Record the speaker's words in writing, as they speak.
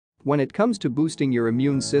When it comes to boosting your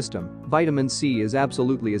immune system, vitamin C is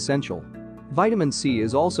absolutely essential. Vitamin C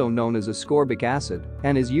is also known as ascorbic acid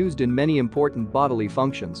and is used in many important bodily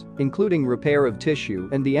functions, including repair of tissue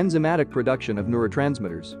and the enzymatic production of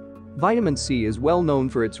neurotransmitters. Vitamin C is well known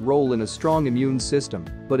for its role in a strong immune system,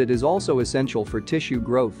 but it is also essential for tissue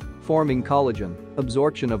growth, forming collagen,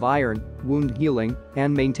 absorption of iron, wound healing,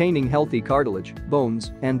 and maintaining healthy cartilage,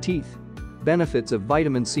 bones, and teeth. Benefits of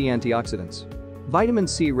vitamin C antioxidants. Vitamin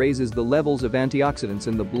C raises the levels of antioxidants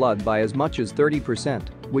in the blood by as much as 30%,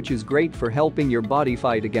 which is great for helping your body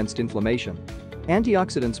fight against inflammation.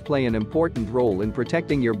 Antioxidants play an important role in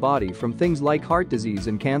protecting your body from things like heart disease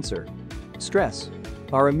and cancer. Stress.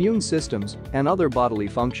 Our immune systems and other bodily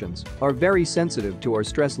functions are very sensitive to our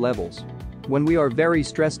stress levels. When we are very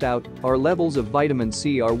stressed out, our levels of vitamin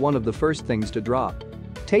C are one of the first things to drop.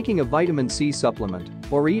 Taking a vitamin C supplement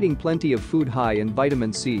or eating plenty of food high in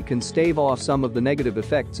vitamin C can stave off some of the negative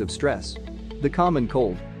effects of stress. The common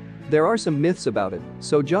cold. There are some myths about it,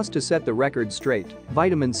 so just to set the record straight,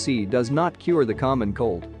 vitamin C does not cure the common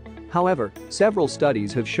cold. However, several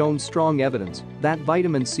studies have shown strong evidence that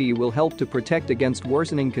vitamin C will help to protect against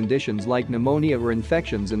worsening conditions like pneumonia or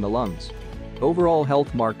infections in the lungs. Overall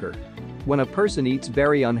health marker. When a person eats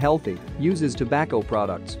very unhealthy, uses tobacco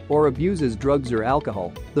products, or abuses drugs or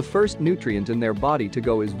alcohol, the first nutrient in their body to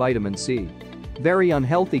go is vitamin C. Very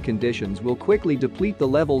unhealthy conditions will quickly deplete the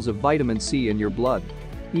levels of vitamin C in your blood.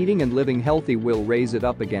 Eating and living healthy will raise it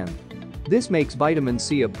up again. This makes vitamin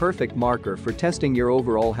C a perfect marker for testing your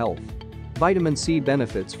overall health. Vitamin C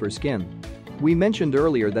benefits for skin. We mentioned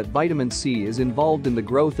earlier that vitamin C is involved in the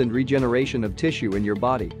growth and regeneration of tissue in your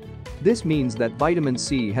body. This means that vitamin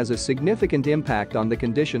C has a significant impact on the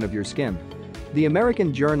condition of your skin. The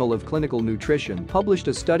American Journal of Clinical Nutrition published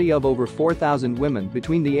a study of over 4,000 women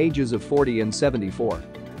between the ages of 40 and 74.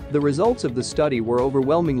 The results of the study were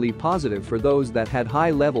overwhelmingly positive for those that had high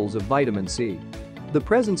levels of vitamin C. The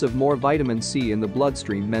presence of more vitamin C in the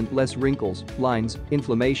bloodstream meant less wrinkles, lines,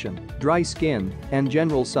 inflammation, dry skin, and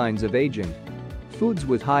general signs of aging. Foods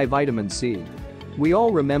with high vitamin C. We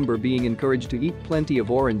all remember being encouraged to eat plenty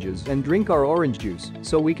of oranges and drink our orange juice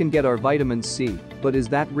so we can get our vitamin C, but is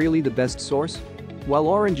that really the best source? While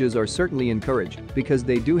oranges are certainly encouraged because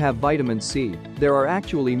they do have vitamin C, there are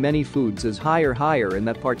actually many foods as higher in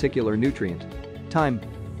that particular nutrient. Thyme.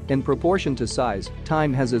 In proportion to size,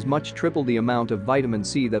 thyme has as much triple the amount of vitamin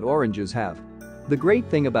C that oranges have. The great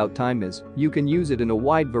thing about thyme is you can use it in a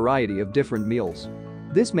wide variety of different meals.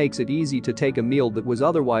 This makes it easy to take a meal that was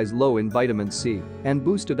otherwise low in vitamin C and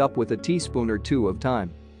boost it up with a teaspoon or two of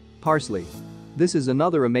thyme. Parsley. This is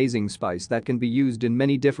another amazing spice that can be used in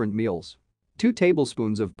many different meals. 2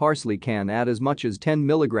 tablespoons of parsley can add as much as 10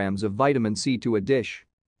 milligrams of vitamin C to a dish.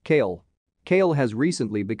 Kale. Kale has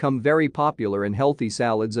recently become very popular in healthy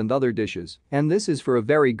salads and other dishes, and this is for a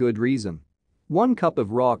very good reason. 1 cup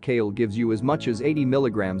of raw kale gives you as much as 80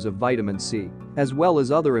 milligrams of vitamin C, as well as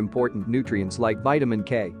other important nutrients like vitamin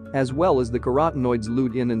K, as well as the carotenoids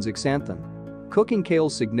lutein and zeaxanthin. Cooking kale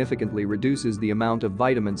significantly reduces the amount of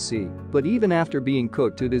vitamin C, but even after being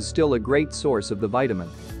cooked it is still a great source of the vitamin.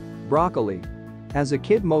 Broccoli. As a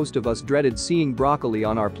kid most of us dreaded seeing broccoli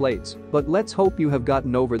on our plates, but let's hope you have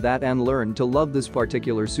gotten over that and learned to love this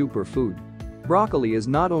particular superfood. Broccoli is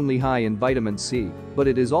not only high in vitamin C, but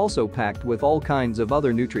it is also packed with all kinds of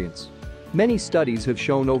other nutrients. Many studies have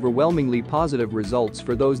shown overwhelmingly positive results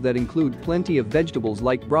for those that include plenty of vegetables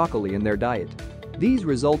like broccoli in their diet. These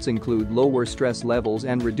results include lower stress levels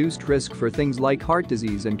and reduced risk for things like heart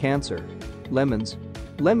disease and cancer. Lemons.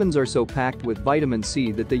 Lemons are so packed with vitamin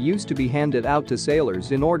C that they used to be handed out to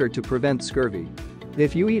sailors in order to prevent scurvy.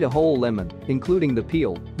 If you eat a whole lemon, including the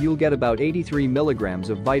peel, you'll get about 83 milligrams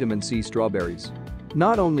of vitamin C. Strawberries.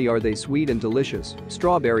 Not only are they sweet and delicious,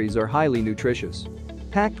 strawberries are highly nutritious.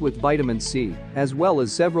 Packed with vitamin C, as well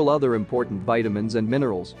as several other important vitamins and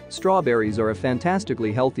minerals, strawberries are a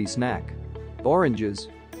fantastically healthy snack. Oranges.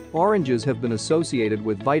 Oranges have been associated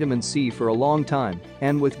with vitamin C for a long time,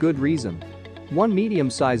 and with good reason. 1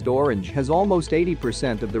 medium-sized orange has almost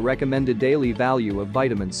 80% of the recommended daily value of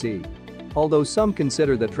vitamin C. Although some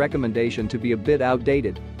consider that recommendation to be a bit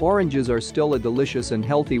outdated, oranges are still a delicious and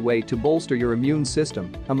healthy way to bolster your immune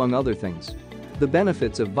system, among other things. The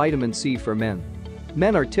benefits of vitamin C for men.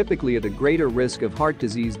 Men are typically at a greater risk of heart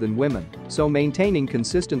disease than women, so maintaining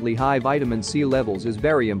consistently high vitamin C levels is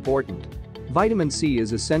very important. Vitamin C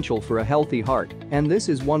is essential for a healthy heart, and this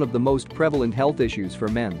is one of the most prevalent health issues for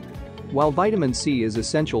men. While vitamin C is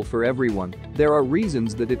essential for everyone, there are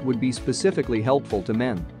reasons that it would be specifically helpful to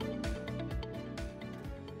men.